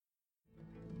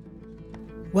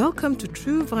Welcome to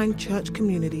True Vine Church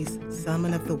Community's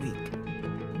Sermon of the Week.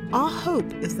 Our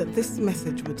hope is that this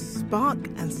message would spark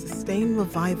and sustain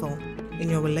revival in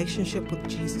your relationship with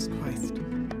Jesus Christ.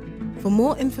 For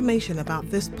more information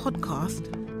about this podcast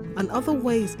and other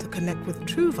ways to connect with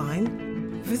True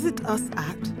Vine, visit us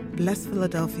at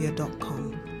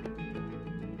blessphiladelphia.com.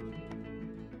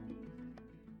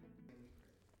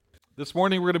 This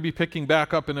morning we're going to be picking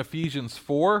back up in Ephesians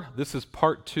 4. This is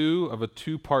part 2 of a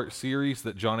two-part series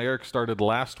that John Eric started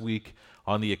last week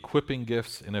on the equipping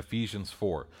gifts in Ephesians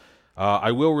 4.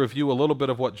 I will review a little bit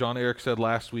of what John Eric said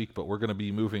last week, but we're going to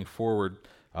be moving forward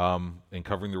and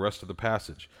covering the rest of the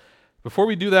passage. Before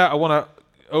we do that, I want to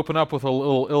open up with a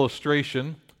little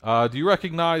illustration. Do you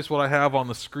recognize what I have on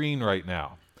the screen right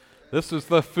now? This is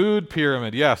the food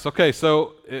pyramid. Yes. Okay,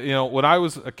 so when I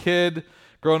was a kid,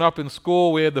 growing up in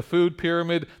school, we had the food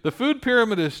pyramid. The food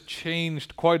pyramid has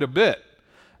changed quite a bit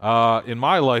in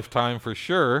my lifetime, for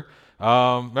sure.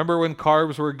 Remember when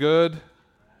carbs were good,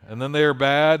 and then they were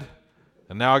bad,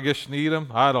 and now I guess you need them?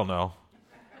 I don't know.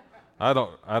 I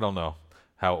don't know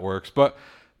how it works, but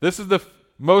this is the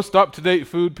most up-to-date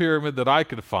food pyramid that I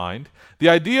could find. The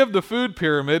idea of the food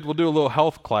pyramid, we'll do a little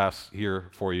health class here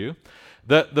for you,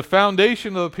 that the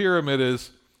foundation of the pyramid is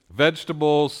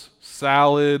vegetables,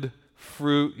 salad,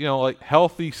 fruit, like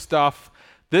healthy stuff.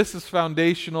 This is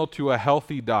foundational to a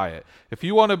healthy diet. If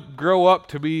you want to grow up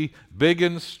to be big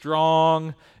and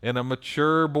strong and a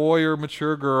mature boy or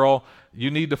mature girl,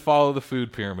 you need to follow the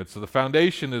food pyramid. So the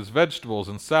foundation is vegetables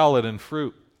and salad and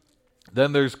fruit.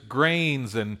 Then there's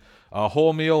grains and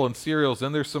wholemeal and cereals.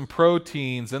 Then there's some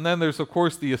proteins. And then there's, of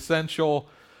course, the essential,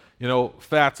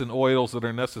 fats and oils that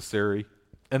are necessary.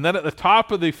 And then at the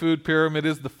top of the food pyramid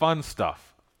is the fun stuff.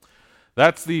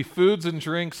 That's the foods and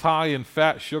drinks high in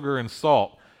fat, sugar, and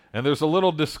salt. And there's a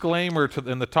little disclaimer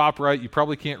in the top right. You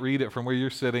probably can't read it from where you're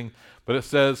sitting, but it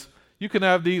says you can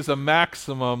have these a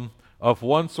maximum of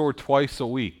once or twice a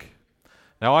week.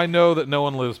 Now, I know that no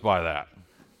one lives by that.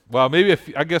 Well, maybe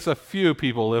I guess a few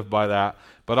people live by that,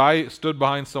 but I stood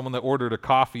behind someone that ordered a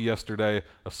coffee yesterday.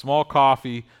 A small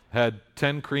coffee had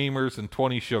 10 creamers and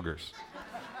 20 sugars.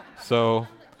 So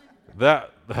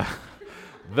that's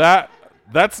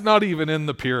not even in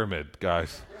the pyramid,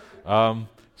 guys.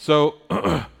 So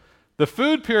the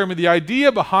food pyramid, the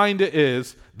idea behind it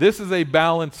is this is a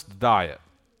balanced diet.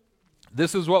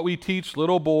 This is what we teach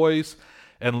little boys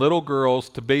and little girls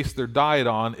to base their diet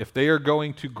on if they are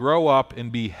going to grow up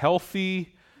and be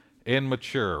healthy and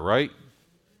mature, right?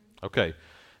 Okay.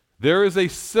 There is a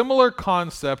similar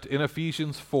concept in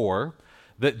Ephesians 4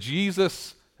 that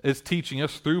Jesus is teaching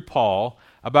us through Paul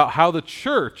about how the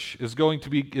church is going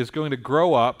to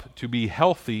grow up to be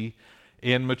healthy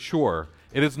and mature.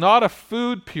 It is not a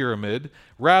food pyramid,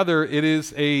 rather it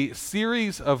is a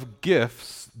series of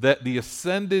gifts that the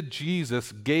ascended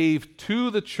Jesus gave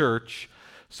to the church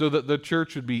so that the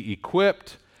church would be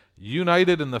equipped,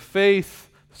 united in the faith,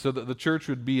 so that the church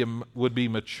would be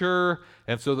mature,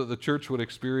 and so that the church would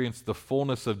experience the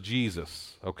fullness of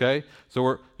Jesus. Okay?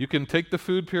 So you can take the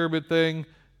food pyramid thing,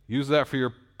 use that for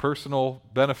your personal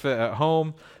benefit at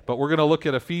home, but we're going to look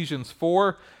at Ephesians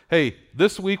 4. Hey,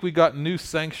 this week we got new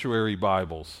sanctuary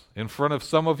Bibles. In front of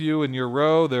some of you in your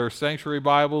row, there are sanctuary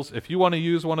Bibles. If you want to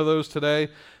use one of those today,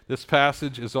 this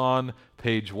passage is on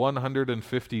page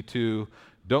 152.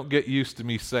 Don't get used to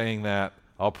me saying that.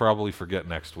 I'll probably forget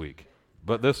next week.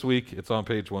 But this week, it's on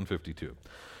page 152.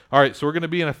 All right, so we're going to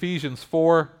be in Ephesians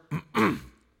 4.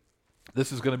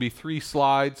 This is going to be 3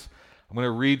 slides. I'm going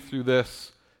to read through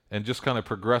this and just kind of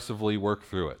progressively work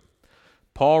through it.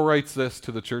 Paul writes this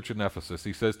to the church in Ephesus.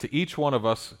 He says, "To each one of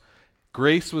us,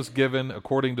 grace was given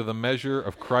according to the measure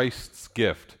of Christ's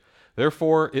gift.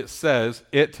 Therefore, it says,"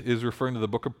 it is referring to the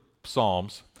book of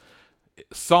Psalms.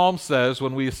 Psalm says,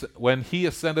 when he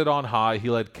ascended on high, he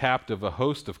led captive a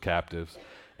host of captives,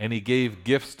 and he gave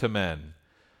gifts to men.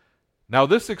 Now,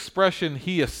 this expression,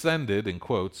 he ascended, in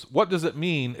quotes, what does it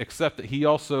mean except that he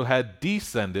also had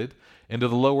descended into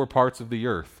the lower parts of the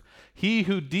earth? He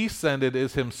who descended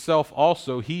is himself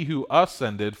also he who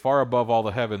ascended far above all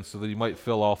the heavens so that he might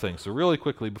fill all things. So really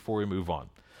quickly before we move on.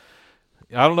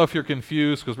 I don't know if you're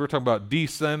confused because we're talking about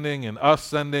descending and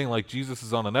ascending like Jesus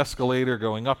is on an escalator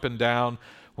going up and down.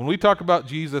 When we talk about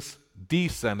Jesus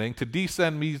descending, to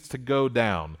descend means to go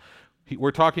down.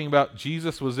 We're talking about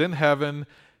Jesus was in heaven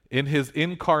in his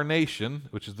incarnation,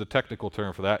 which is the technical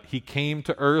term for that. He came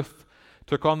to earth,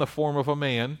 took on the form of a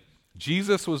man.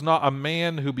 Jesus was not a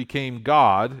man who became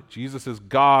God. Jesus is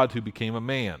God who became a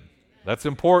man. That's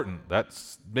important. That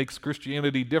makes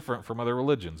Christianity different from other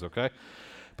religions, okay?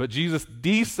 But Jesus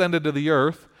descended to the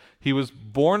earth. He was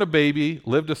born a baby,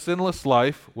 lived a sinless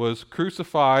life, was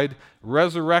crucified,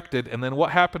 resurrected, and then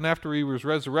what happened after he was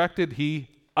resurrected? He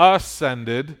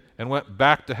ascended and went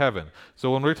back to heaven.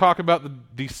 So when we're talking about the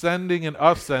descending and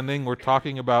ascending, we're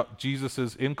talking about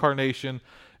Jesus' incarnation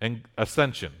and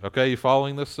ascension. Okay, you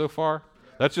following this so far?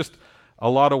 That's just a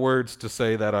lot of words to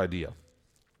say that idea.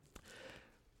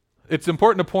 It's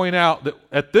important to point out that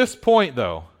at this point,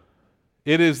 though,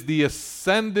 it is the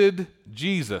ascended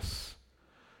Jesus.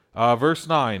 Verse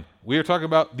 9, we are talking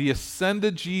about the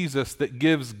ascended Jesus that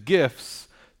gives gifts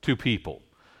to people.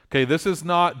 Okay, this is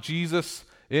not Jesus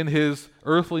in his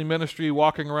earthly ministry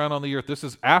walking around on the earth. This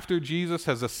is after Jesus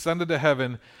has ascended to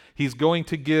heaven. He's going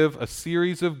to give a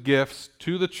series of gifts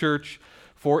to the church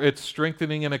for its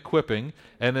strengthening and equipping.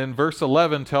 And then verse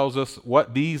 11 tells us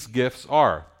what these gifts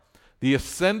are. The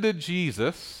ascended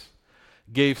Jesus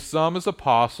gave some as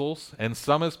apostles and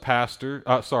some as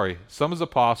some as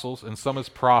apostles and some as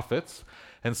prophets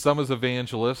and some as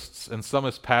evangelists and some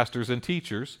as pastors and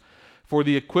teachers, for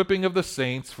the equipping of the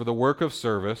saints for the work of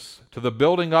service, to the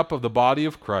building up of the body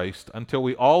of Christ, until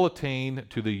we all attain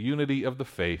to the unity of the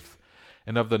faith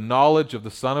and of the knowledge of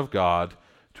the Son of God,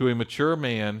 to a mature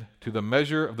man, to the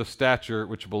measure of the stature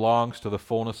which belongs to the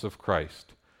fullness of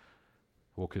Christ.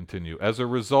 We'll continue. As a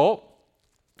result,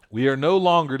 we are no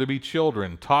longer to be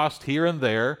children, tossed here and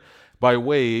there by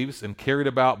waves and carried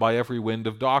about by every wind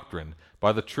of doctrine,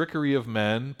 by the trickery of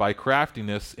men, by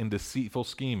craftiness in deceitful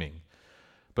scheming.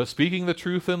 But speaking the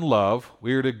truth in love,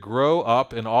 we are to grow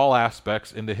up in all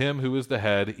aspects into him who is the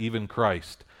head, even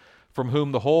Christ, from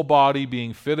whom the whole body,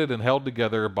 being fitted and held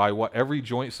together by what every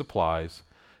joint supplies,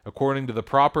 according to the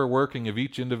proper working of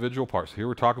each individual part. So here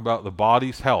we're talking about the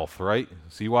body's health, right?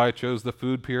 See why I chose the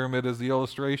food pyramid as the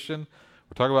illustration?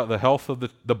 We're talking about the health of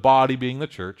the body being the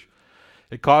church.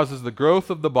 It causes the growth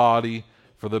of the body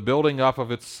for the building up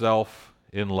of itself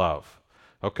in love.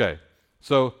 Okay,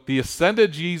 so the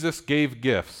ascended Jesus gave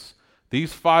gifts.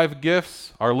 These 5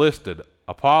 gifts are listed: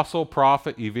 apostle,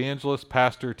 prophet, evangelist,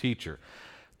 pastor, teacher.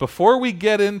 Before we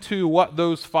get into what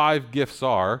those 5 gifts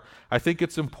are, I think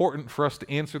it's important for us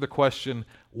to answer the question,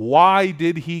 why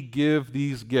did he give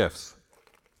these gifts?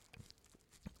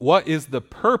 What is the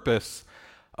purpose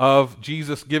of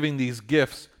Jesus giving these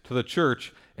gifts to the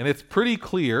church? And it's pretty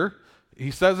clear.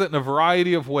 He says it in a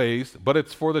variety of ways, but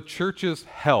it's for the church's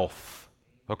health.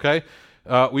 Okay?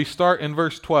 We start in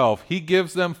verse 12. He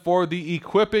gives them for the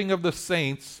equipping of the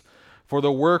saints for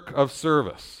the work of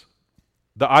service.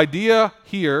 The idea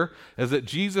here is that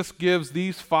Jesus gives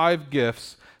these 5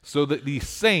 gifts so that the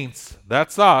saints,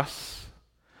 that's us,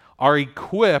 are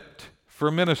equipped for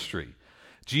ministry.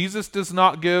 Jesus does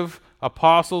not give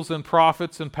apostles and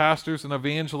prophets and pastors and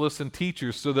evangelists and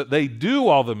teachers so that they do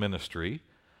all the ministry.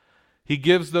 He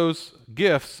gives those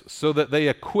gifts so that they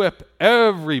equip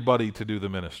everybody to do the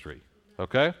ministry.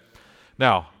 Okay?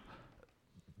 Now,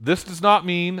 this does not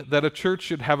mean that a church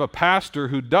should have a pastor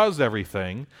who does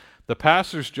everything. The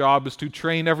pastor's job is to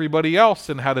train everybody else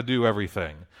in how to do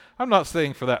everything. I'm not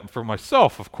saying for that for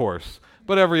myself, of course,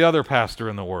 but every other pastor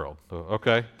in the world.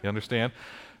 Okay? You understand?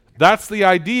 That's the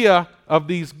idea of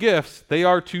these gifts. They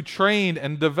are to train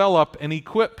and develop and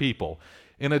equip people.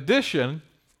 In addition,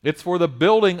 it's for the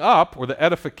building up or the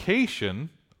edification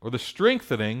or the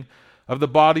strengthening of the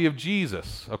body of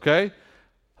Jesus. Okay?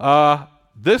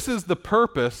 This is the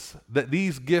purpose that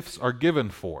these gifts are given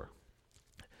for.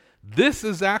 This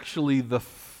is actually the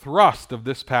thrust of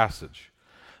this passage.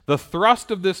 The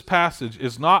thrust of this passage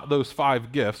is not those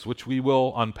 5 gifts, which we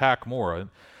will unpack more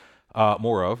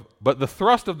of, but the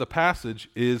thrust of the passage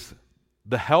is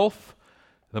the health,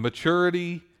 the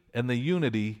maturity, and the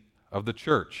unity of the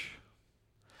church.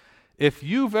 If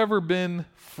you've ever been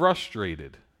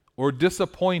frustrated or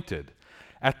disappointed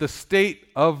at the state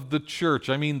of the church,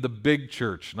 I mean the big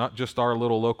church, not just our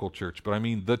little local church, but I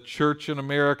mean the church in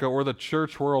America or the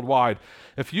church worldwide.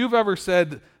 If you've ever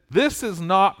said, this is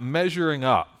not measuring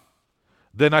up,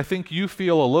 then I think you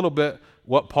feel a little bit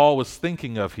what Paul was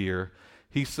thinking of here.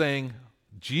 He's saying,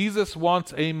 Jesus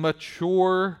wants a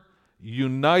mature,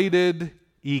 united,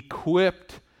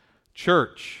 equipped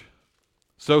church.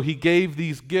 So he gave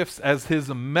these gifts as his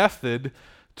method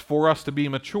for us to be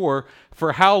mature.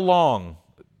 For how long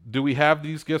do we have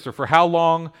these gifts, or for how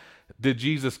long did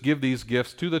Jesus give these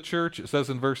gifts to the church? It says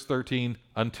in verse 13,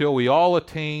 until we all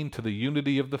attain to the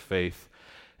unity of the faith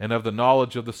and of the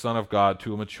knowledge of the Son of God,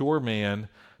 to a mature man,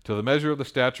 to the measure of the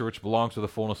stature which belongs to the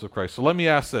fullness of Christ. So let me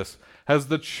ask this. Has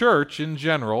the church in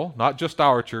general, not just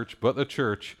our church, but the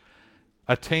church,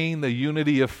 attained the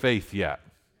unity of faith yet?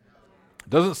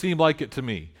 Doesn't seem like it to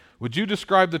me. Would you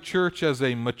describe the church as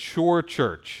a mature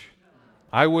church?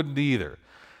 I wouldn't either.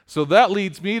 So that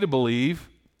leads me to believe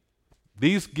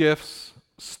these gifts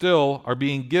still are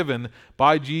being given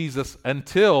by Jesus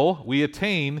until we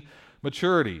attain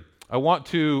maturity. I want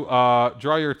to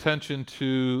draw your attention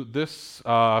to this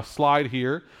slide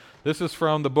here. This is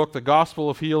from the book The Gospel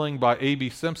of Healing by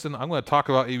A.B. Simpson. I'm going to talk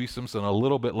about A.B. Simpson a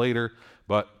little bit later,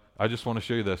 but I just want to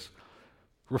show you this.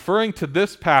 Referring to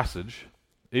this passage,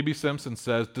 A.B. Simpson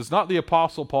says, "Does not the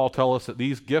Apostle Paul tell us that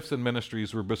these gifts and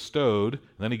ministries were bestowed,"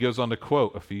 and then he goes on to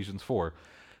quote Ephesians 4,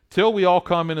 "till we all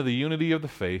come into the unity of the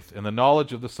faith and the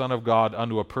knowledge of the Son of God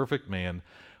unto a perfect man,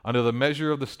 unto the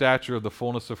measure of the stature of the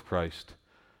fullness of Christ.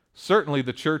 Certainly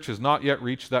the church has not yet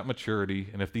reached that maturity,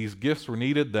 and if these gifts were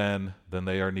needed then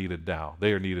they are needed now.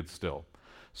 They are needed still."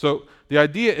 So the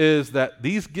idea is that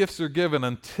these gifts are given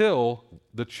until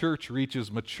the church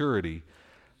reaches maturity.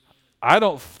 I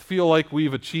don't feel like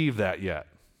we've achieved that yet.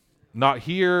 Not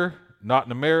here, not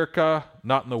in America,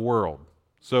 not in the world.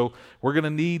 So we're going to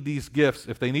need these gifts.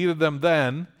 If they needed them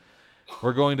then,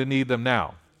 we're going to need them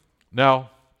now.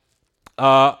 Now,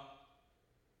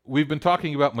 we've been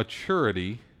talking about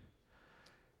maturity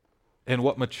and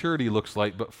what maturity looks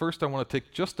like, but first I want to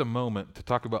take just a moment to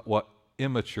talk about what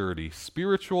immaturity,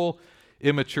 spiritual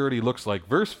immaturity looks like.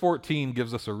 Verse 14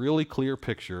 gives us a really clear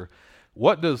picture.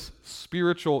 What does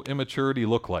spiritual immaturity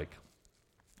look like?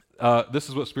 This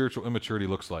is what spiritual immaturity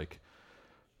looks like.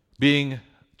 Being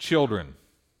children,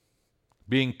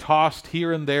 being tossed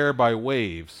here and there by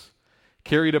waves,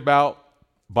 carried about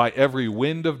by every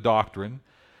wind of doctrine,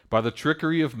 by the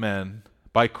trickery of men,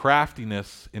 by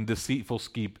craftiness and deceitful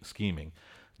scheming.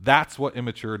 That's what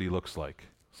immaturity looks like.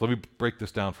 So let me break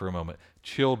this down for a moment.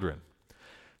 Children.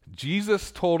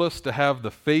 Jesus told us to have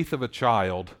the faith of a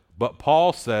child, but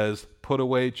Paul says, put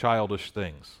away childish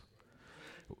things.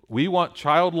 We want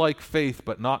childlike faith,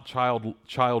 but not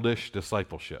childish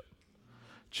discipleship.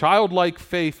 Childlike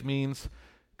faith means,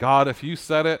 God, if you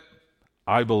said it,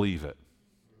 I believe it.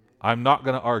 I'm not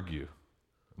going to argue.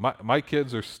 My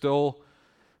kids are still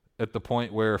at the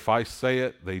point where if I say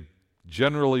it, they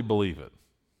generally believe it.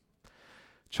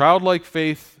 Childlike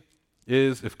faith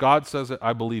is, if God says it,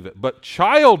 I believe it. But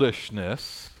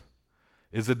childishness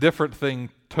is a different thing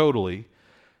totally.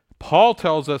 Paul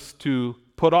tells us to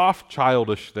put off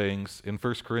childish things in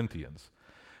 1 Corinthians.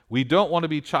 We don't want to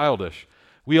be childish.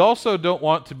 We also don't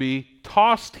want to be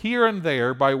tossed here and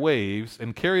there by waves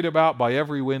and carried about by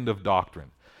every wind of doctrine.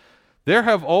 There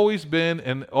have always been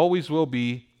and always will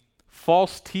be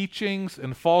false teachings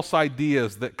and false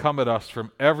ideas that come at us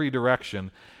from every direction.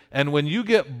 And when you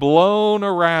get blown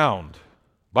around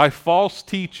by false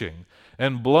teaching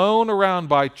and blown around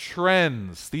by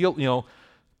trends,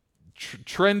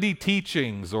 trendy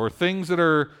teachings or things that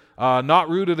are not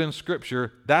rooted in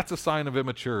Scripture, that's a sign of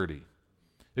immaturity.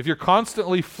 If you're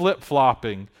constantly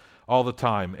flip-flopping all the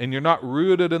time and you're not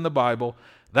rooted in the Bible,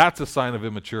 that's a sign of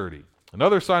immaturity.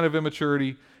 Another sign of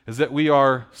immaturity is that we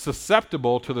are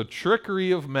susceptible to the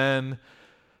trickery of men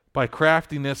by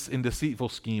craftiness and deceitful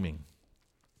scheming.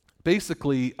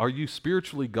 Basically, are you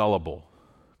spiritually gullible?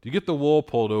 Do you get the wool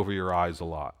pulled over your eyes a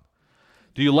lot?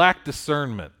 Do you lack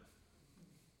discernment?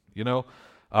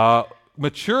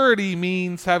 Maturity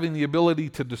means having the ability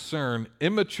to discern.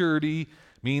 Immaturity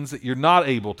means that you're not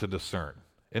able to discern.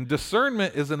 And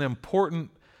discernment is an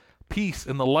important piece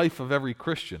in the life of every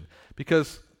Christian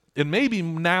because, and maybe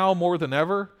now more than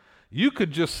ever, you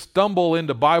could just stumble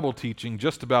into Bible teaching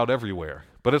just about everywhere,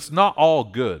 but it's not all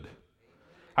good.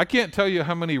 I can't tell you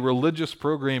how many religious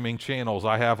programming channels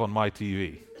I have on my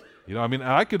TV.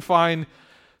 I could find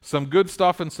some good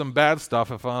stuff and some bad stuff.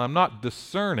 If I'm not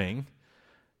discerning,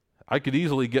 I could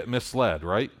easily get misled,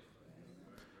 right?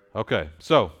 Okay,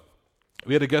 so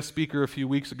we had a guest speaker a few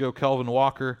weeks ago, Kelvin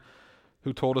Walker,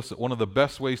 who told us that one of the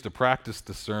best ways to practice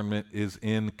discernment is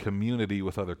in community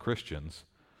with other Christians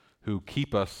who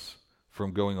keep us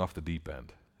from going off the deep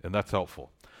end, and that's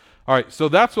helpful. All right, so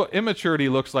that's what immaturity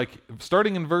looks like.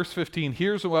 Starting in verse 15,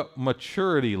 here's what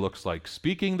maturity looks like.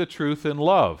 Speaking the truth in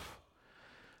love.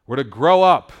 We're to grow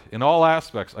up in all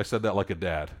aspects. I said that like a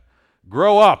dad.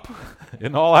 Grow up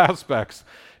in all aspects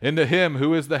into Him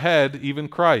who is the head, even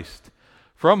Christ,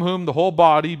 from whom the whole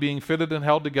body, being fitted and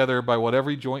held together by what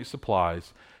every joint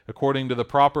supplies, according to the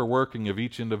proper working of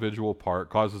each individual part,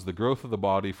 causes the growth of the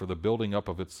body for the building up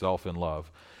of itself in love.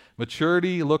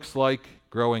 Maturity looks like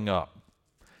growing up,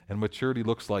 and maturity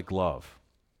looks like love.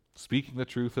 Speaking the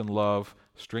truth in love,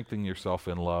 strengthening yourself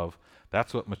in love,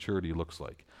 that's what maturity looks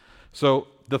like. So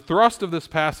the thrust of this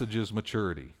passage is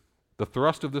maturity. The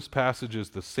thrust of this passage is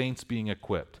the saints being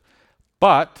equipped.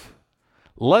 But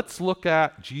let's look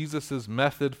at Jesus'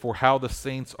 method for how the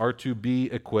saints are to be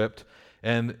equipped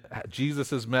and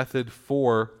Jesus' method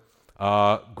for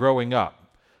growing up.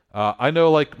 I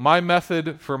know, like, my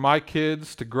method for my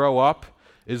kids to grow up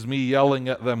is me yelling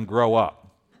at them, grow up.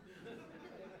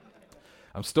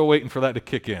 I'm still waiting for that to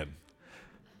kick in.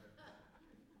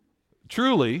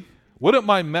 Truly, wouldn't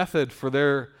my method for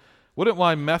their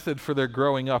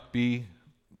growing up be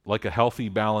like a healthy,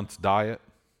 balanced diet?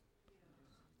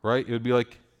 Right? It would be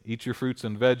like, eat your fruits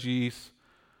and veggies,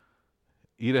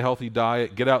 eat a healthy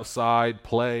diet, get outside,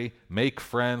 play, make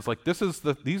friends. Like,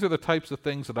 these are the types of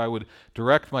things that I would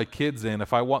direct my kids in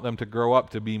if I want them to grow up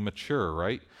to be mature,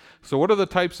 right? So what are the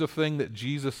types of things that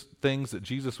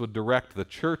Jesus would direct the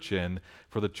church in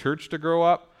for the church to grow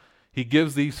up? He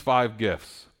gives these 5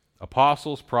 gifts: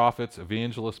 apostles, prophets,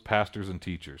 evangelists, pastors, and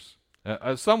teachers.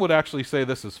 Some would actually say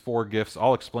this is 4 gifts.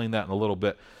 I'll explain that in a little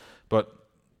bit, but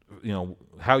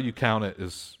how you count it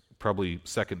is probably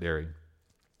secondary.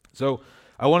 So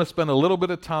I want to spend a little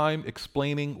bit of time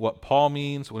explaining what Paul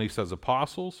means when he says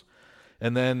apostles,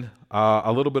 and then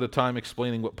a little bit of time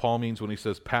explaining what Paul means when he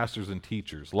says pastors and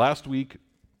teachers. Last week,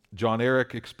 John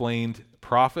Eric explained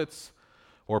prophets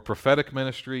or prophetic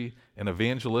ministry and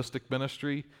evangelistic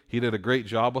ministry. He did a great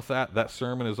job with that. That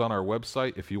sermon is on our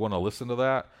website if you want to listen to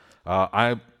that.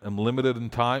 I am limited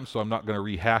in time, so I'm not going to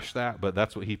rehash that, but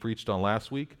that's what he preached on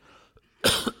last week.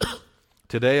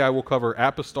 Today I will cover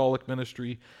apostolic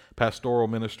ministry, pastoral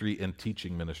ministry, and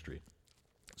teaching ministry.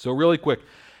 So really quick,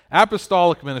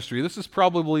 apostolic ministry, this is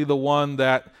probably the one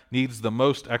that needs the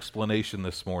most explanation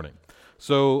this morning.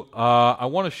 So I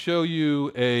want to show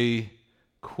you a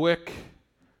quick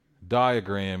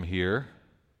diagram here.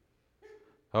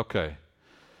 Okay.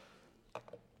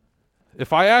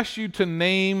 If I ask you to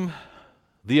name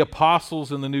the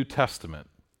apostles in the New Testament,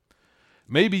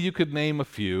 maybe you could name a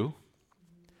few,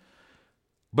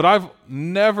 but I've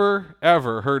never,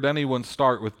 ever heard anyone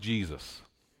start with Jesus.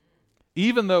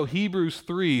 Even though Hebrews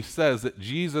 3 says that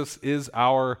Jesus is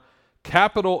our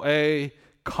capital A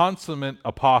consummate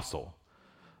apostle.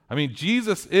 I mean,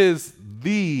 Jesus is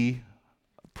the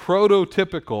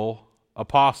prototypical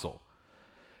apostle.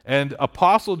 And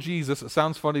apostle Jesus, it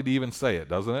sounds funny to even say it,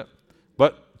 doesn't it?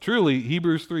 But truly,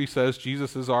 Hebrews 3 says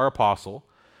Jesus is our apostle.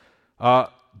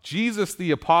 Jesus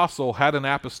the apostle had an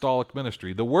apostolic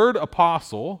ministry. The word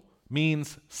apostle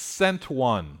means sent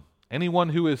one. Anyone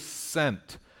who is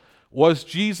sent. Was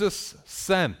Jesus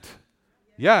sent?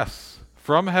 Yes,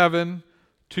 from heaven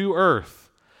to earth.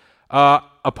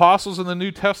 Apostles in the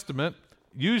New Testament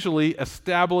usually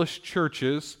established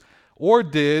churches, or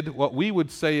did what we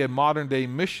would say a modern-day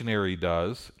missionary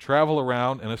does, travel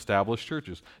around and establish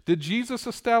churches. Did Jesus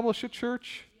establish a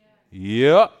church?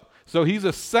 Yep. So he's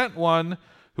a sent one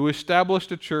who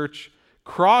established a church,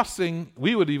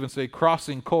 we would even say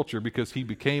crossing culture, because he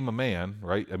became a man,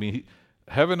 right? I mean,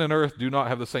 heaven and earth do not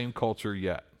have the same culture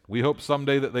yet. We hope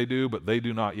someday that they do, but they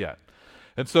do not yet.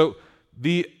 And so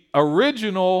the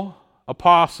original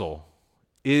apostle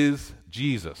is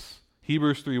Jesus.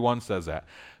 Hebrews 3:1 says that.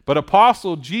 But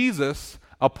apostle Jesus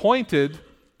appointed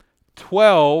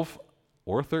 12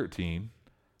 or 13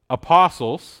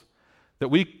 apostles that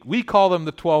we call them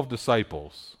the 12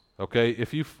 disciples. Okay,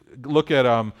 if you look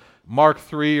at Mark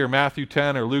 3 or Matthew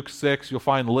 10 or Luke 6, you'll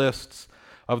find lists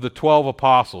of the 12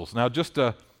 apostles. Now, just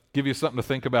to give you something to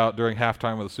think about during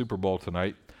halftime of the Super Bowl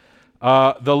tonight,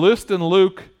 the list in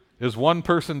Luke is one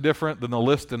person different than the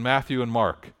list in Matthew and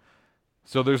Mark.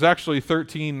 So there's actually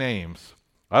 13 names.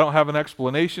 I don't have an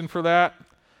explanation for that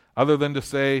other than to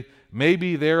say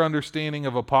maybe their understanding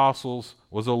of apostles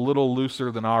was a little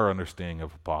looser than our understanding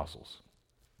of apostles.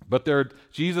 But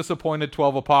Jesus appointed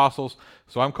 12 apostles,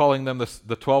 so I'm calling them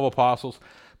the 12 apostles.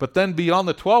 But then beyond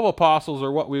the 12 apostles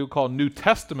are what we would call New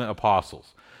Testament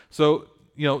apostles. So,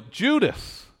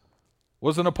 Judas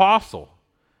was an apostle,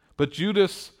 but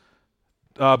Judas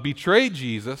betrayed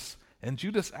Jesus, and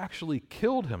Judas actually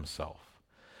killed himself.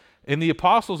 And the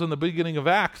apostles in the beginning of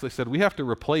Acts, they said, we have to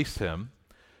replace him.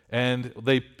 And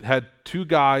they had 2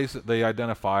 guys that they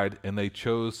identified, and they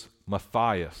chose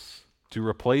Matthias to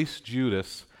replace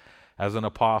Judas as an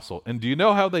apostle. And do you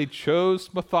know how they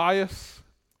chose Matthias?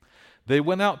 They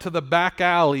went out to the back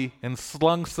alley and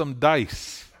slung some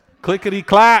dice.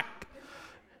 Clickety-clack.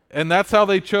 And that's how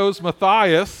they chose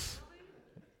Matthias.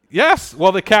 Yes,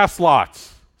 well, they cast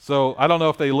lots. So I don't know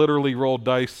if they literally rolled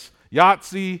dice,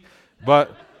 Yahtzee,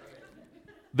 but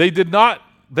they did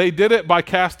it by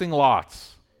casting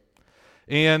lots.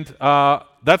 And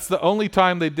that's the only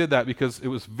time they did that, because it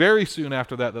was very soon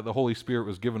after that the Holy Spirit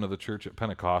was given to the church at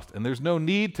Pentecost, and there's no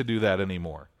need to do that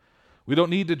anymore. We don't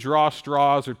need to draw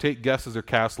straws or take guesses or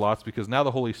cast lots, because now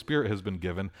the Holy Spirit has been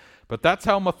given. But that's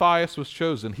how Matthias was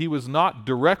chosen. He was not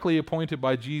directly appointed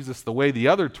by Jesus the way the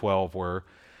other 12 were.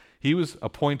 He was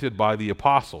appointed by the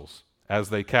apostles as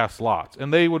they cast lots.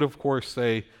 And they would, of course,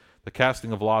 say the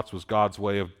casting of lots was God's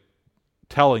way of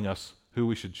telling us who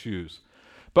we should choose.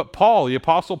 But Paul, the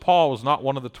Apostle Paul, was not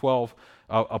one of the 12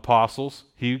 apostles.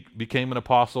 He became an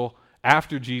apostle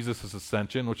after Jesus'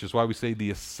 ascension, which is why we say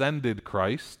the ascended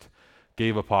Christ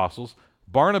gave apostles.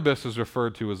 Barnabas is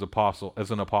referred to as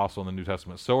an apostle in the New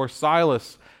Testament. So are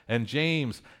Silas and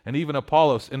James and even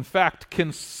Apollos. In fact,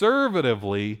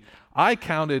 conservatively, I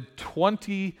counted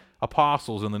 20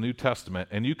 apostles in the New Testament,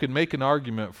 and you can make an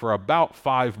argument for about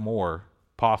 5 more,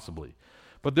 possibly.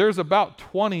 But there's about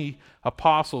 20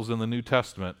 apostles in the New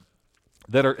Testament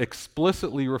that are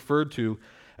explicitly referred to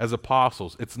as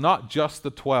apostles. It's not just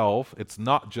the 12, it's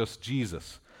not just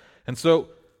Jesus. And so,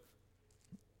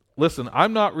 listen,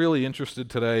 I'm not really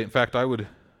interested today. In fact, I would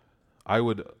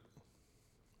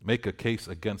make a case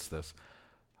against this.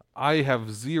 I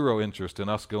have zero interest in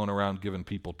us going around giving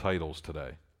people titles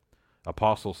today.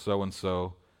 Apostle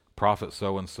so-and-so, prophet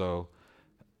so-and-so.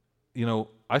 You know,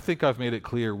 I think I've made it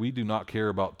clear we do not care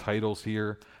about titles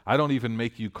here. I don't even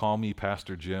make you call me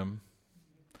Pastor Jim,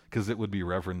 because it would be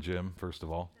Reverend Jim, first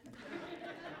of all.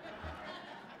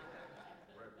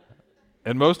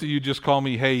 And most of you just call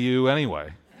me Hey You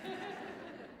anyway.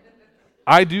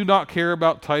 I do not care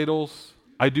about titles.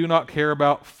 I do not care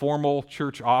about formal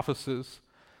church offices.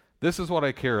 This is what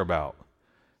I care about.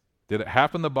 Did it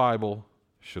happen in the Bible?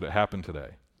 Should it happen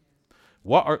today?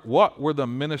 What were the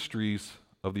ministries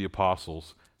of the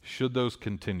apostles? Should those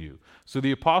continue? So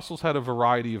the apostles had a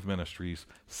variety of ministries.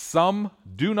 Some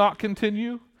do not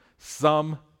continue.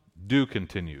 Some do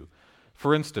continue.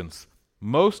 For instance,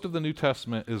 most of the New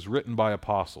Testament is written by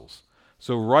apostles.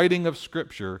 So writing of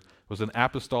Scripture was an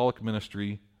apostolic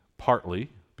ministry,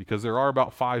 partly, because there are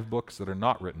about 5 books that are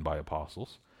not written by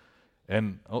apostles.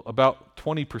 And about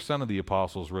 20% of the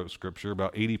apostles wrote Scripture,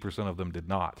 about 80% of them did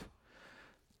not.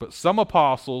 But some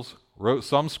apostles wrote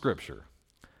some Scripture.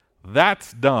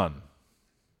 That's done.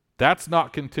 That's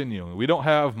not continuing. We don't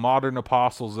have modern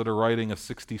apostles that are writing a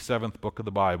 67th book of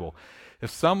the Bible.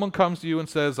 If someone comes to you and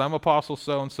says, I'm apostle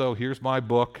so-and-so, here's my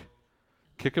book,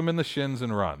 kick them in the shins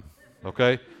and run,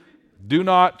 okay? Do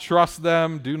not trust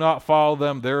them. Do not follow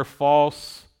them. They're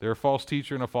false. They're a false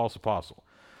teacher and a false apostle.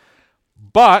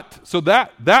 But, so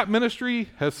that ministry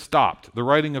has stopped, the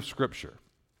writing of Scripture.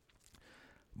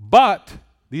 But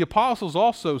the apostles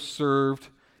also served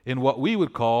in what we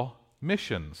would call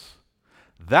missions.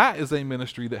 That is a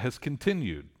ministry that has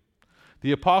continued.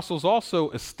 The apostles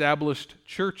also established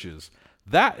churches.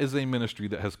 That is a ministry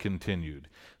that has continued.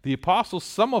 The apostles,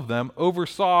 some of them,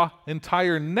 oversaw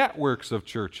entire networks of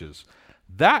churches.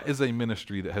 That is a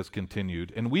ministry that has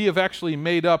continued. And we have actually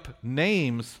made up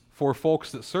names for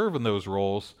folks that serve in those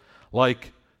roles,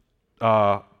 like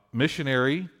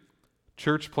missionary,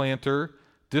 church planter,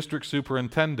 district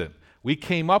superintendent. We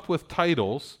came up with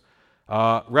titles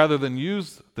rather than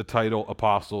use the title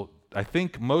apostle, I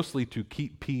think mostly to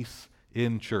keep peace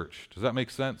in church. Does that make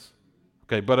sense?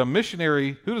 Okay, but a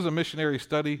missionary, who does a missionary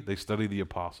study? They study the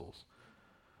apostles.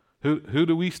 Who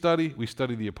do we study? We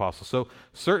study the apostles. So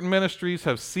certain ministries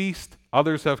have ceased,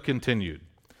 others have continued.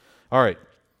 All right,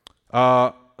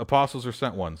 apostles are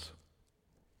sent ones.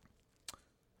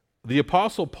 The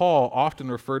apostle Paul often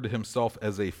referred to himself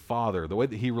as a father. The way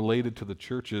that he related to the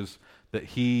churches that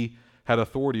he had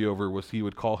authority over was he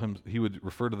would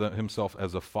refer to himself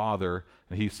as a father.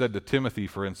 And he said to Timothy,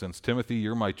 for instance, Timothy,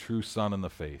 you're my true son in the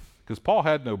faith. Because Paul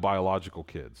had no biological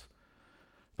kids.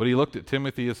 But he looked at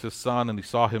Timothy as his son and he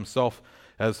saw himself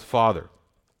as father.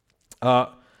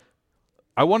 I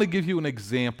want to give you an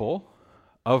example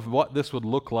of what this would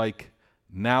look like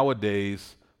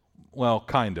nowadays, well,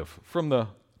 kind of, from the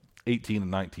 18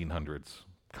 and 1900s,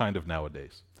 kind of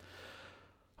nowadays.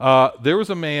 There was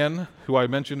a man who I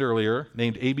mentioned earlier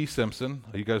named A.B. Simpson.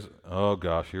 You guys, oh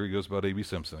gosh, here he goes about A.B.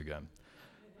 Simpson again.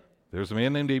 There's a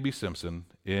man named A.B. Simpson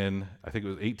in, I think it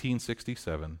was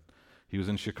 1867. He was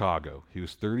in Chicago. He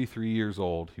was 33 years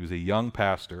old. He was a young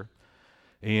pastor,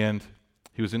 and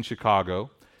he was in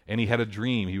Chicago, and he had a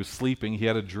dream. He was sleeping. He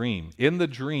had a dream. In the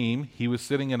dream, he was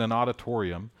sitting in an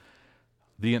auditorium.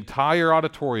 The entire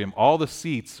auditorium, all the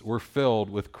seats were filled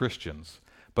with Christians.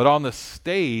 But on the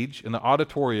stage in the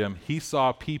auditorium, he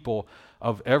saw people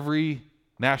of every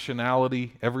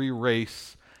nationality, every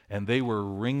race, and they were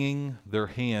wringing their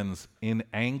hands in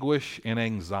anguish and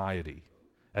anxiety,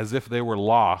 as if they were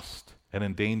lost and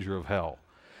in danger of hell.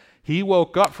 He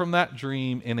woke up from that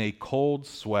dream in a cold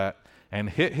sweat and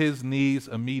hit his knees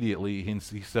immediately. And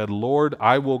he said, Lord,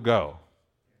 I will go.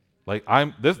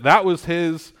 That was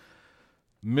his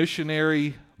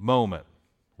missionary moment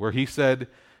where he said,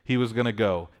 he was going to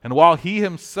go. And while he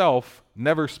himself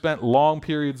never spent long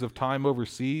periods of time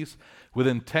overseas,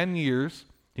 within 10 years,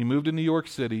 he moved to New York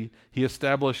City. He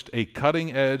established a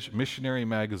cutting-edge missionary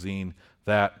magazine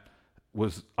that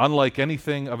was unlike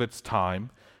anything of its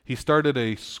time. He started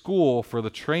a school for the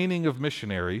training of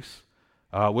missionaries,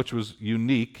 which was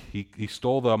unique. He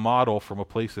stole the model from a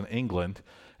place in England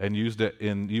and used it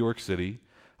in New York City.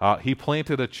 He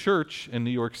planted a church in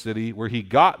New York City where he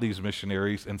got these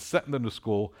missionaries and sent them to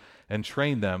school and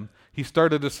trained them. He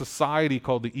started a society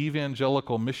called the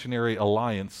Evangelical Missionary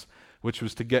Alliance, which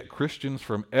was to get Christians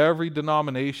from every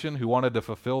denomination who wanted to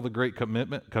fulfill the Great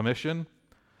Commission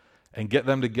and get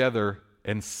them together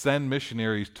and send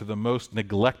missionaries to the most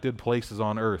neglected places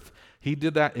on earth. He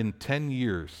did that in 10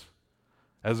 years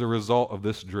as a result of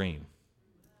this dream.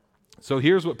 So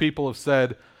here's what people have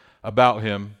said about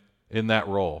him in that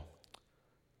role.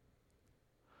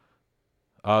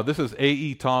 This is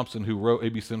A.E. Thompson, who wrote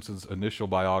A.B. Simpson's initial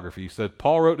biography. He said,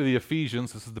 Paul wrote to the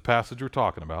Ephesians, this is the passage we're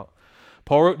talking about,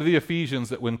 Paul wrote to the Ephesians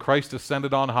that when Christ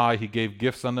ascended on high, he gave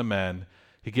gifts unto men.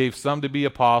 He gave some to be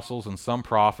apostles, and some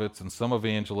prophets, and some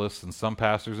evangelists, and some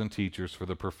pastors and teachers for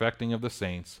the perfecting of the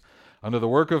saints, under the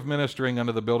work of ministering,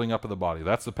 unto the building up of the body.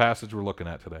 That's the passage we're looking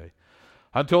at today.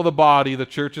 Until the body, the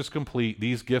church, is complete,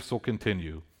 these gifts will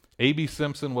continue. A.B.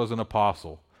 Simpson was an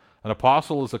apostle. An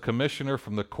apostle is a commissioner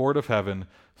from the court of heaven.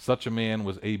 Such a man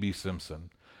was A.B. Simpson.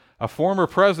 A former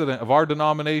president of our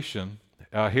denomination,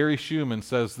 Harry Schumann,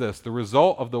 says this: the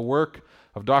result of the work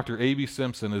of Dr. A.B.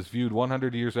 Simpson, as viewed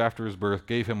 100 years after his birth,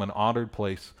 gave him an honored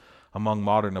place among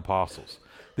modern apostles.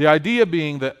 The idea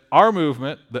being that our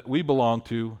movement that we belong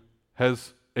to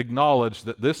has acknowledged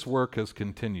that this work has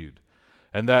continued,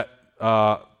 and that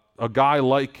a guy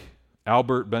like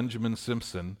Albert Benjamin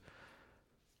Simpson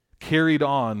carried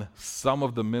on some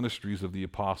of the ministries of the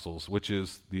apostles, which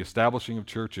is the establishing of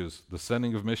churches, the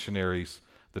sending of missionaries,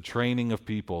 the training of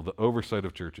people, the oversight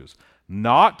of churches.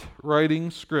 Not writing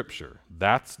scripture,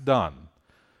 that's done.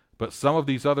 But some of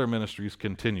these other ministries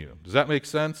continue. Does that make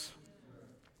sense?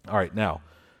 All right, now,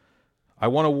 I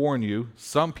want to warn you,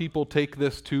 some people take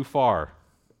this too far.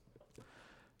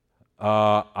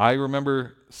 I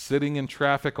remember sitting in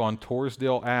traffic on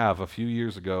Torresdale Ave a few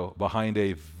years ago behind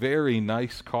a very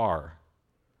nice car.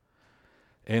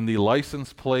 And the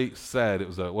license plate said, it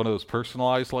was one of those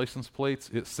personalized license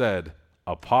plates, it said,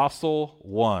 Apostle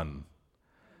 1.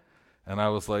 And I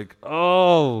was like,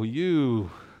 oh,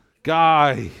 you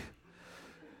guy.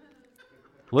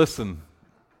 Listen,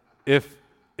 if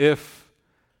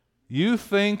you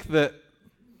think that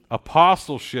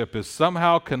apostleship is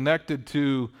somehow connected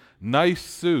to nice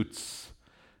suits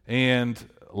and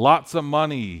lots of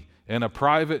money and a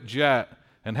private jet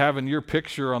and having your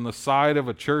picture on the side of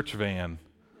a church van,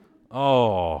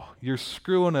 oh, you're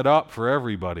screwing it up for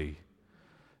everybody.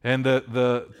 And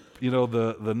the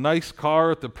nice car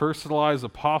with the personalized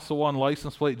Apostle 1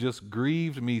 license plate just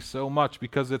grieved me so much,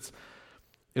 because it's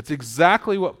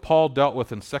exactly what Paul dealt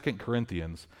with in 2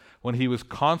 Corinthians when he was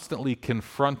constantly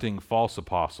confronting false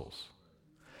apostles.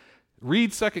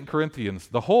 Read 2 Corinthians.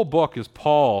 The whole book is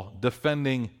Paul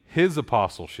defending his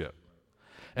apostleship.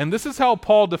 And this is how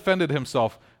Paul defended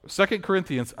himself. 2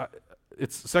 Corinthians,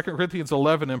 it's 2 Corinthians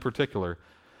 11 in particular.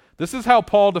 This is how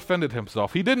Paul defended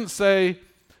himself. He didn't say,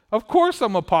 of course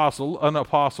I'm an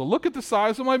apostle. Look at the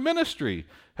size of my ministry.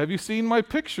 Have you seen my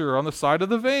picture on the side of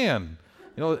the van?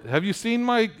 Have you seen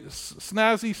my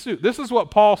snazzy suit? This is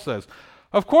what Paul says.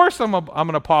 Of course I'm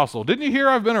an apostle. Didn't you hear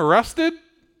I've been arrested?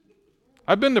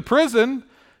 I've been to prison.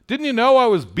 Didn't you know I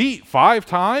was beat 5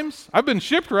 times? I've been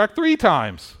shipwrecked 3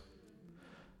 times.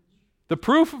 The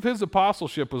proof of his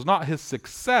apostleship was not his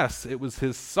success, it was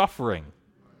his suffering.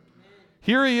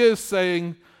 Here he is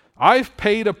saying, I've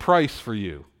paid a price for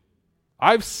you.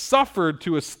 I've suffered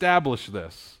to establish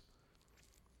this.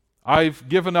 I've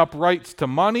given up rights to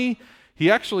money. He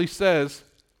actually says,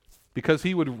 because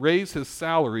he would raise his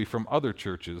salary from other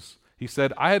churches, he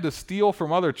said, I had to steal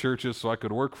from other churches so I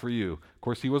could work for you. Of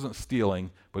course, he wasn't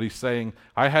stealing, but he's saying,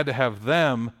 I had to have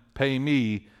them pay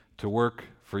me to work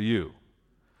for you.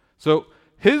 So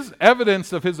his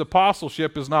evidence of his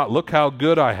apostleship is not, look how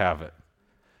good I have it.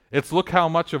 It's, look how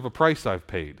much of a price I've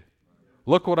paid.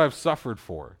 Look what I've suffered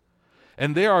for.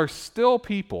 And there are still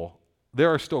people,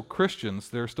 there are still Christians,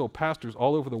 there are still pastors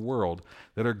all over the world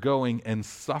that are going and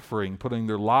suffering, putting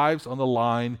their lives on the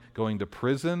line, going to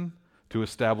prison to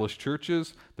establish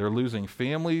churches. They're losing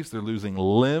families, they're losing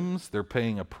limbs, they're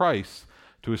paying a price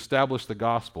to establish the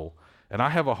gospel. And I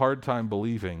have a hard time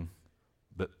believing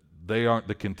that they aren't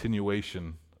the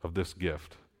continuation of this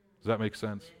gift. Does that make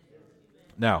sense?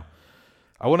 Now,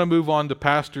 I want to move on to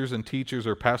pastors and teachers,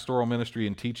 or pastoral ministry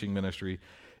and teaching ministry.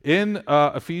 In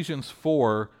Ephesians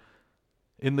 4,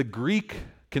 in the Greek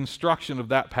construction of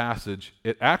that passage,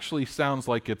 it actually sounds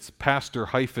like it's pastor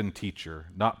hyphen teacher,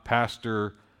 not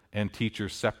pastor and teacher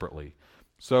separately.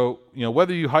 So,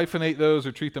 whether you hyphenate those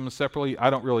or treat them separately, I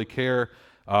don't really care.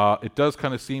 It does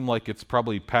kind of seem like it's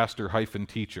probably pastor hyphen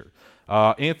teacher.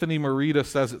 Anthony Merida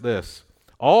says it this: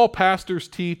 all pastors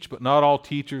teach, but not all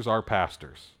teachers are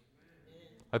pastors.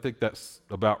 I think that's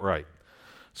about right.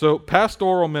 So,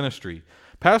 pastoral ministry.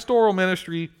 Pastoral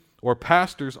ministry or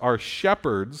pastors are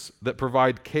shepherds that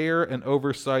provide care and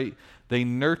oversight. They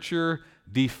nurture,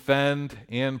 defend,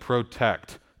 and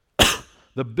protect.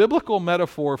 The biblical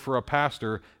metaphor for a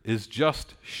pastor is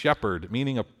just shepherd,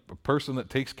 meaning a person that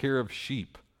takes care of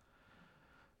sheep.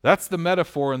 That's the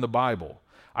metaphor in the Bible.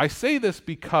 I say this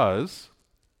because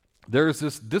there's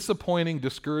this disappointing,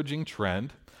 discouraging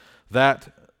trend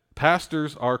that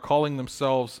pastors are calling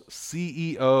themselves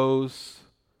CEOs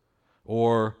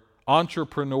or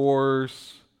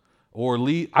entrepreneurs or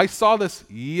lead. I saw this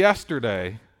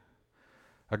yesterday,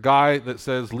 a guy that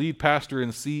says lead pastor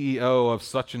and CEO of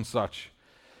such and such.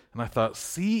 And I thought,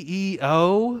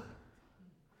 CEO?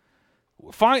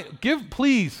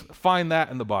 Please find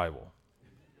that in the Bible.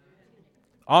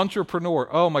 Entrepreneur.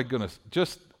 Oh my goodness.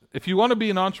 Just, if you want to be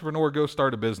an entrepreneur, go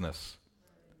start a business.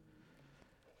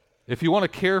 If you want to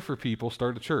care for people,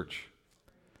 start a church.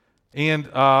 And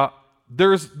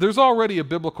there's already a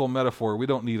biblical metaphor. We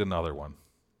don't need another one.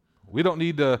 We don't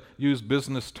need to use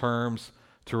business terms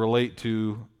to relate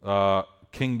to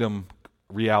kingdom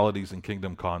realities and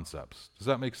kingdom concepts. Does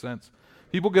that make sense?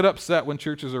 People get upset when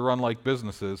churches are run like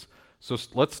businesses, so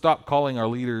let's stop calling our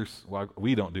leaders, well,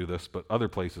 we don't do this, but other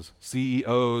places,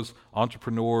 CEOs,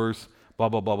 entrepreneurs, blah,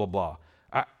 blah, blah, blah, blah.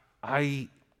 I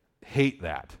hate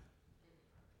that.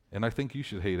 And I think you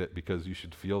should hate it because you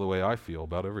should feel the way I feel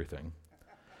about everything.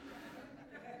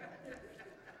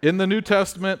 In the New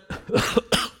Testament,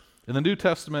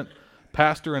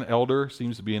 pastor and elder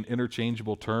seems to be an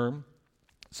interchangeable term.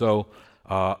 So,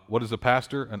 what is a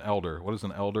pastor? An elder. What is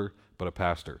an elder but a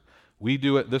pastor? We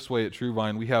do it this way at True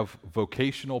Vine. We have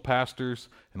vocational pastors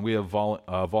and we have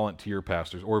volunteer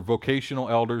pastors, or vocational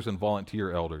elders and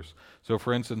volunteer elders. So,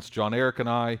 for instance, John Eric and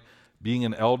I, being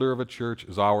an elder of a church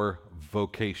is our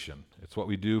vocation. It's what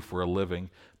we do for a living.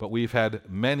 But we've had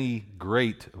many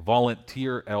great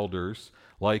volunteer elders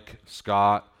like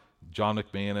Scott, John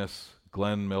McManus,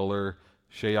 Glenn Miller,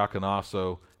 Shea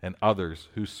Akanaso, and others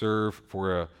who serve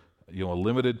for a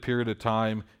limited period of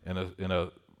time in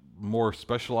a more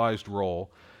specialized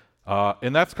role.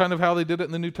 And that's kind of how they did it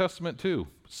in the New Testament too.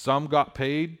 Some got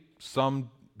paid, some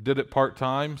did it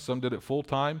part-time, some did it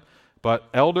full-time. But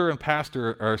elder and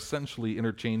pastor are essentially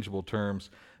interchangeable terms.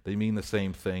 They mean the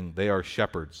same thing. They are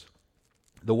shepherds.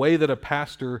 The way that a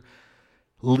pastor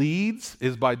leads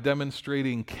is by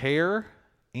demonstrating care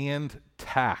and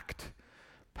tact.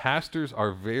 Pastors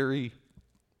are very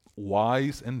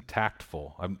wise and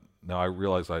tactful. Now I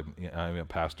realize I'm a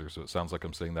pastor, so it sounds like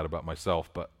I'm saying that about myself,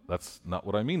 but that's not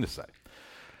what I mean to say.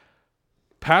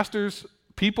 Pastors,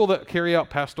 people that carry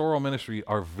out pastoral ministry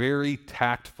are very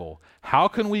tactful. How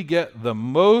can we get the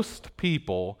most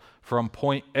people from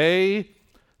point A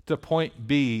to point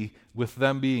B with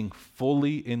them being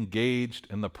fully engaged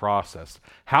in the process?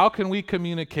 How can we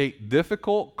communicate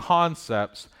difficult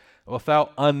concepts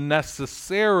without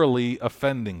unnecessarily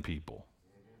offending people?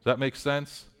 Does that make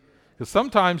sense? Because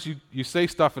sometimes you say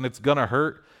stuff and it's going to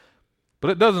hurt, but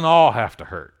it doesn't all have to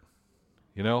hurt.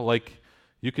 Like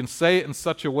you can say it in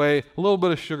such a way, a little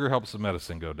bit of sugar helps the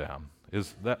medicine go down.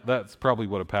 That's probably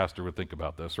what a pastor would think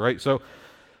about this, right? So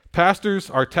pastors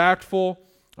are tactful.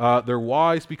 They're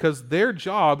wise because their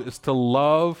job is to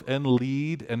love and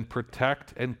lead and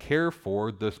protect and care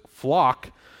for the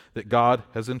flock that God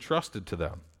has entrusted to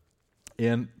them.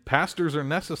 And pastors are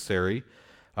necessary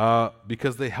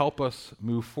because they help us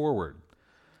move forward.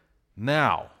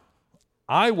 Now,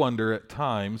 I wonder at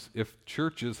times if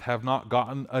churches have not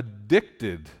gotten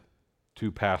addicted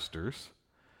to pastors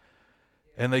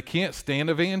and they can't stand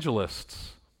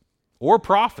evangelists or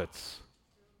prophets.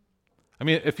 I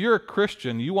mean, if you're a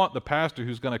Christian, you want the pastor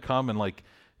who's going to come and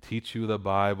teach you the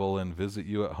Bible and visit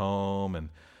you at home and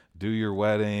do your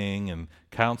wedding and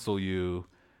counsel you.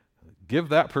 Give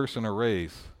that person a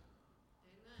raise.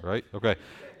 Right? Okay.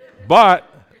 But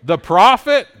the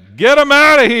prophet, get him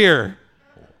out of here.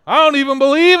 I don't even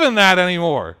believe in that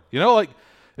anymore.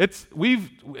 We've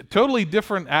totally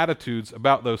different attitudes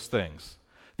about those things.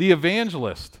 The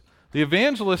evangelist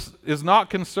is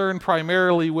not concerned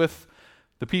primarily with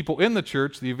the people in the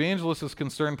church. The evangelist is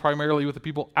concerned primarily with the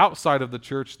people outside of the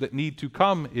church that need to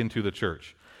come into the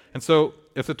church. And so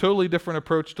it's a totally different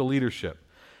approach to leadership.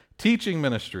 Teaching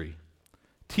ministry.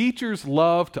 Teachers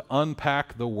love to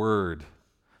unpack the word.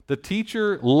 The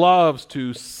teacher loves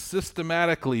to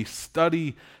systematically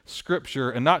study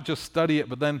Scripture, and not just study it,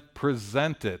 but then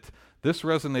present it. This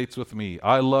resonates with me.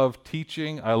 I love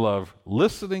teaching. I love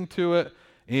listening to it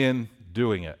and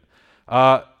doing it.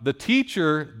 The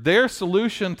teacher, their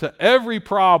solution to every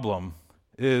problem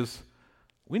is,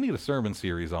 we need a sermon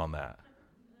series on that.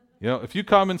 You know, if you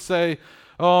come and say,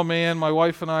 oh man, my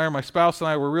wife and I, or my spouse and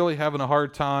I, we're really having a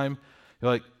hard time,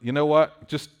 you're like, you know what?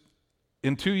 Just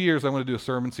in 2 years, I'm going to do a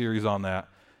sermon series on that.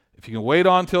 If you can wait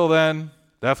on till then,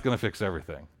 that's going to fix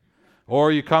everything.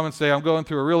 Or you come and say, I'm going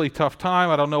through a really tough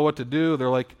time. I don't know what to do. They're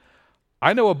like,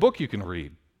 I know a book you can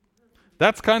read.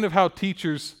 That's kind of how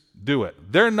teachers do it.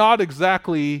 They're not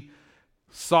exactly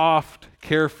soft,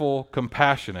 careful,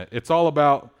 compassionate. It's all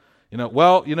about, you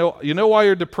know why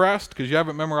you're depressed? Because you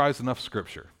haven't memorized enough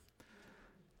Scripture.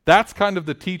 That's kind of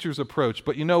the teacher's approach.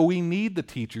 But we need the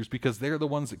teachers because they're the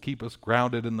ones that keep us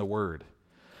grounded in the Word.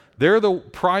 They're the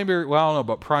primary, well, I don't know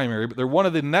about primary, but they're one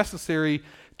of the necessary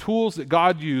tools that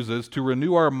God uses to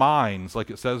renew our minds,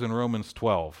 like it says in Romans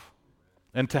 12,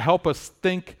 and to help us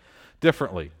think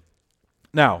differently.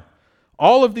 Now,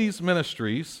 all of these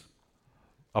ministries,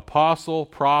 apostle,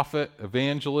 prophet,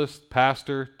 evangelist,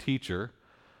 pastor, teacher,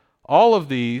 all of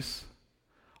these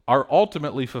are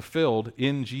ultimately fulfilled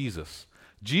in Jesus.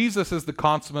 Jesus is the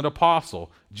consummate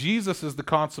apostle. Jesus is the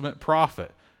consummate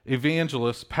prophet,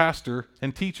 evangelist, pastor,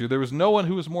 and teacher. There was no one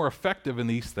who was more effective in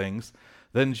these things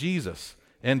than Jesus.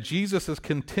 And Jesus is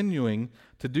continuing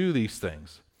to do these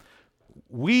things.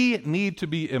 We need to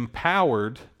be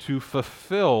empowered to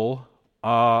fulfill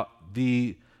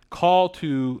the call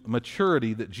to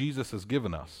maturity that Jesus has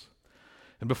given us.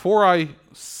 And before I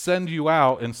send you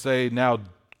out and say, now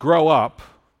grow up,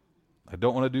 I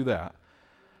don't want to do that.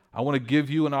 I want to give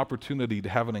you an opportunity to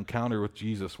have an encounter with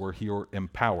Jesus where you're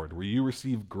empowered, where you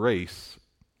receive grace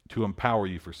to empower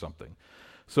you for something.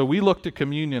 So we look to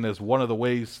communion as one of the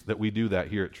ways that we do that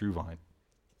here at True Vine.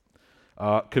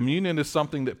 Communion is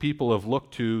something that people have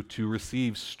looked to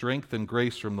receive strength and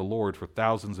grace from the Lord for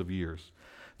thousands of years.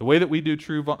 The way that we do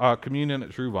communion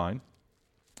at True Vine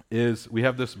is we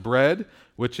have this bread,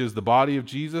 which is the body of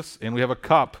Jesus, and we have a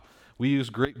cup. We use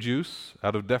grape juice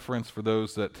out of deference for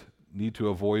those that need to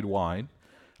avoid wine.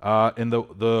 And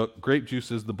the grape juice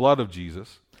is the blood of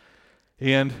Jesus.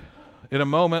 And in a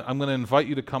moment, I'm going to invite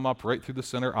you to come up right through the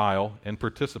center aisle and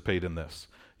participate in this.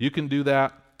 You can do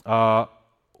that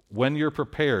when you're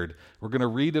prepared. We're going to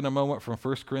read in a moment from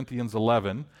 1 Corinthians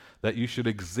 11 that you should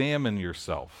examine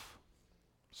yourself.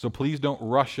 So please don't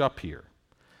rush up here.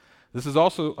 This is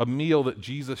also a meal that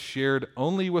Jesus shared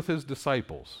only with his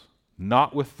disciples,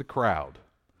 not with the crowd.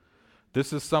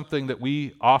 This is something that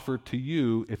we offer to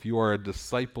you if you are a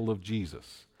disciple of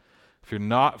Jesus. If you're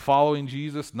not following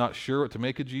Jesus, not sure what to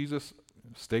make of Jesus,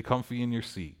 stay comfy in your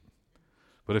seat.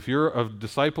 But if you're a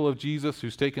disciple of Jesus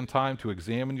who's taken time to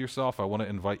examine yourself, I want to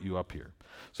invite you up here.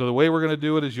 So the way we're going to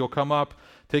do it is you'll come up,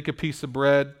 take a piece of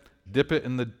bread, dip it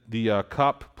in the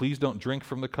cup. Please don't drink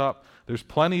from the cup. There's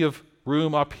plenty of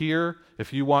room up here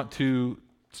if you want to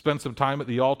spend some time at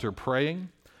the altar praying,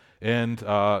 and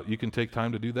you can take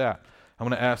time to do that. I'm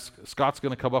going to ask, Scott's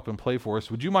going to come up and play for us.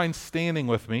 Would you mind standing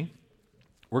with me?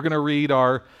 We're going to read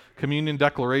our communion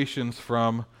declarations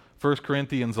from 1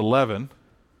 Corinthians 11.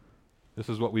 This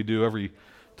is what we do every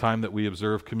time that we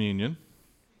observe communion.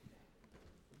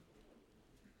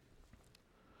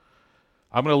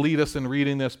 I'm going to lead us in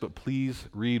reading this, but please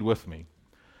read with me.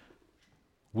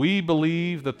 We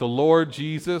believe that the Lord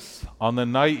Jesus, on the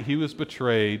night he was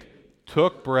betrayed,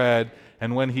 took bread,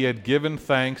 and when he had given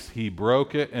thanks, he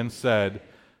broke it and said,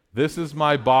 "This is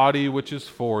my body which is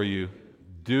for you.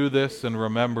 Do this in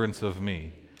remembrance of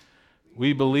me."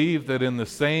 We believe that in the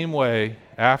same way,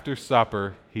 after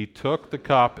supper, he took the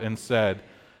cup and said,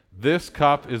 "This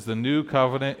cup is the new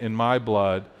covenant in my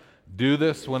blood. Do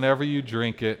this whenever you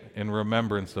drink it in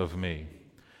remembrance of me."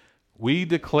 We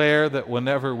declare that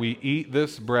whenever we eat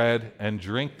this bread and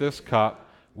drink this cup,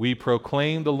 we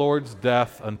proclaim the Lord's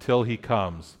death until he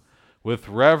comes. With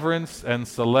reverence and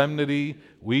solemnity,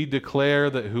 we declare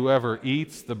that whoever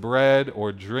eats the bread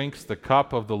or drinks the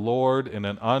cup of the Lord in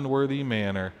an unworthy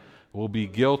manner will be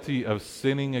guilty of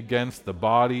sinning against the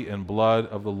body and blood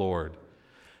of the Lord.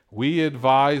 We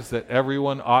advise that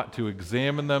everyone ought to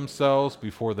examine themselves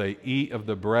before they eat of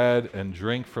the bread and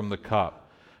drink from the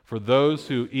cup. For those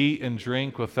who eat and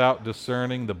drink without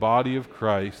discerning the body of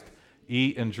Christ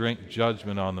eat and drink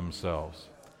judgment on themselves.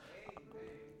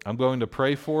 I'm going to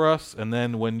pray for us, and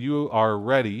then when you are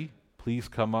ready, please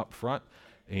come up front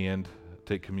and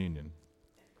take communion.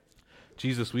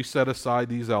 Jesus, we set aside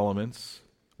these elements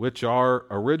which are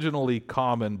originally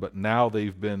common, but now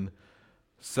they've been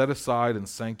set aside and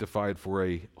sanctified for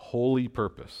a holy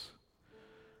purpose.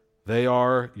 They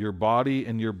are your body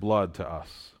and your blood to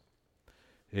us.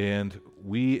 And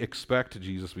we expect,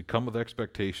 Jesus, we come with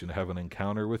expectation to have an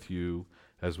encounter with you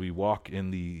as we walk in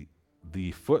the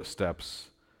footsteps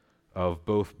of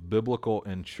both biblical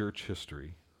and church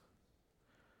history.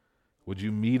 Would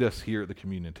you meet us here at the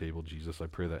communion table, Jesus? I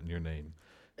pray that in your name.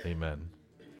 Amen.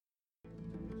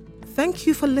 Thank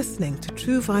you for listening to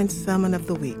True Vine's Sermon of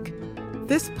the Week.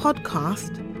 This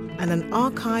podcast and an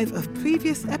archive of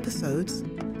previous episodes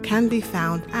can be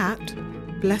found at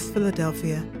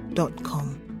blessphiladelphia.com.